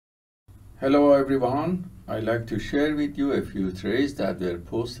Hello everyone, I'd like to share with you a few trades that were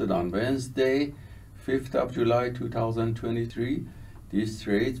posted on Wednesday, 5th of July 2023. These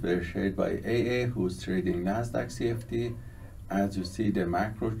trades were shared by AA, who's trading Nasdaq CFD. As you see, the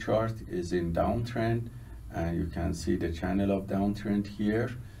macro chart is in downtrend and you can see the channel of downtrend here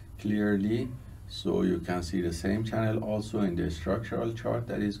clearly. So you can see the same channel also in the structural chart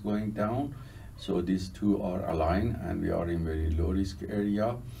that is going down. So these two are aligned and we are in very low risk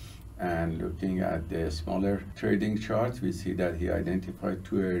area. And looking at the smaller trading chart, we see that he identified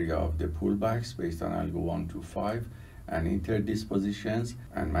two areas of the pullbacks based on Algo 1 to 5 and entered these positions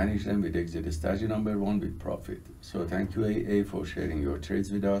and managed them with exit strategy number 1 with profit. So thank you AA for sharing your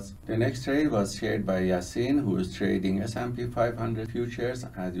trades with us. The next trade was shared by Yasin, who is trading S&P 500 futures.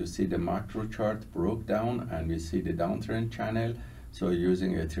 As you see, the macro chart broke down and we see the downtrend channel. So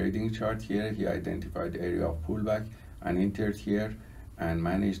using a trading chart here, he identified the area of pullback and entered here and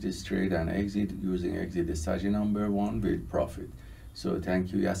manage this trade and exit using exit strategy number 1 with profit. So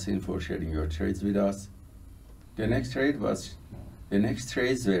thank you Yasin for sharing your trades with us. The next trades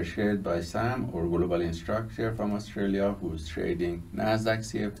were shared by Sam, or global instructor from Australia, who's trading Nasdaq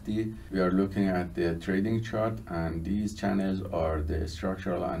CFD. We are looking at the trading chart and these channels are the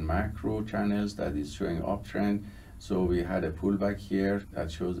structural and macro channels that is showing uptrend. So we had a pullback here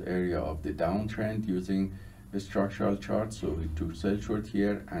that shows area of the downtrend using the structural chart. So we took sell short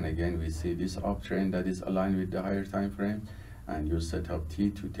here, and again we see this uptrend that is aligned with the higher time frame, and use setup T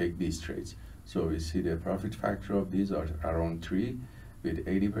to take these trades. So we see the profit factor of these are around 3 with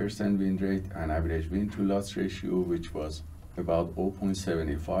 80% win rate and average win to loss ratio, which was about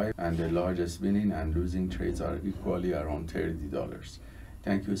 0.75, and the largest winning and losing trades are equally around $30.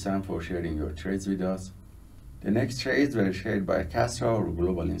 Thank you Sam for sharing your trades with us. The next trades were shared by Castro, our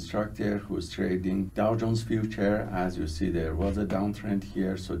global instructor, who's trading Dow Jones future. As you see, there was a downtrend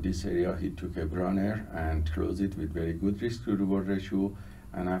here, so this area he took a runner and closed it with very good risk to reward ratio.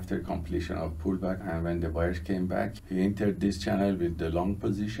 And after completion of pullback and when the buyers came back, he entered this channel with the long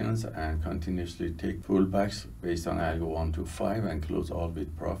positions and continuously take pullbacks based on Algo 1 to 5 and close all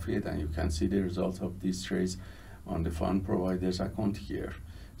with profit. And you can see the results of these trades on the fund provider's account here.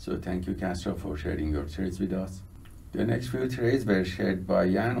 So thank you Castro for sharing your trades with us. The next few trades were shared by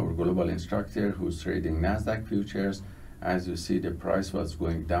Jan, our global instructor, who's trading Nasdaq futures. As you see, the price was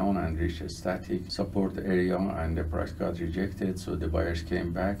going down and reached a static support area and the price got rejected, so the buyers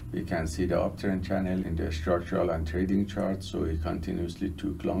came back. We can see the uptrend channel in the structural and trading chart, so he continuously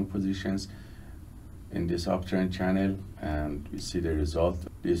took long positions in this uptrend channel, and we see the result.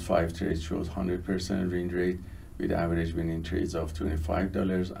 These 5 trades shows 100% win rate with average winning trades of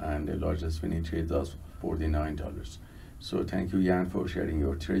 $25 and the largest winning trades of $49. So thank you Jan for sharing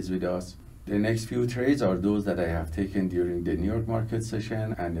your trades with us. The next few trades are those that I have taken during the New York market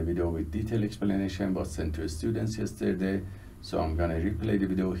session, and the video with detailed explanation was sent to students yesterday. So I'm gonna replay the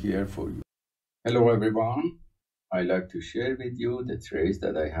video here for you. Hello everyone. I'd like to share with you the trades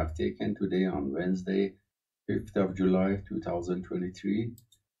that I have taken today on Wednesday, 5th of July 2023.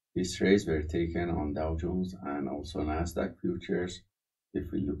 These trades were taken on Dow Jones and also Nasdaq futures. If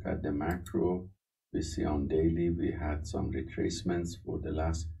we look at the macro, we see on daily we had some retracements for the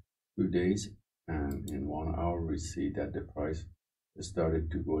last few days, and in 1 hour we see that the price started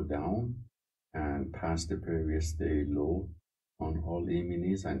to go down and past the previous day low on all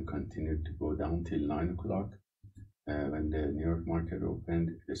E-minis and continued to go down till 9 o'clock. When the New York market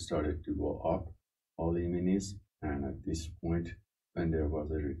opened, it started to go up all E-minis, and at this point when there was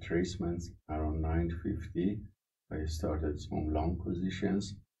a retracement around 9:50, I started some long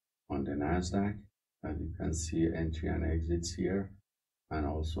positions on the Nasdaq. As you can see, entry and exits here, and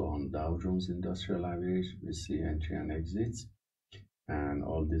also on Dow Jones Industrial Average we see entry and exits, and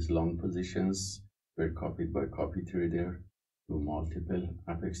all these long positions were copied by copy trader to multiple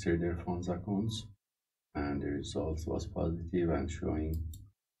Apex Trader funds accounts, and the results was positive and showing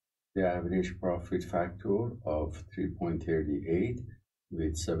the average profit factor of 3.38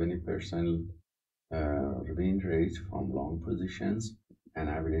 with 70% win rate from long positions, and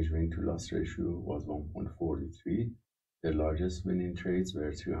average win to loss ratio was 1.43. The largest winning trades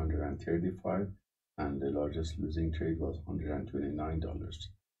were $335 and the largest losing trade was $129.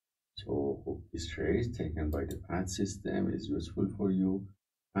 So hope this trade taken by the PAAT system is useful for you,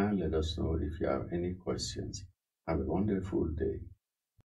 and let us know if you have any questions. Have a wonderful day.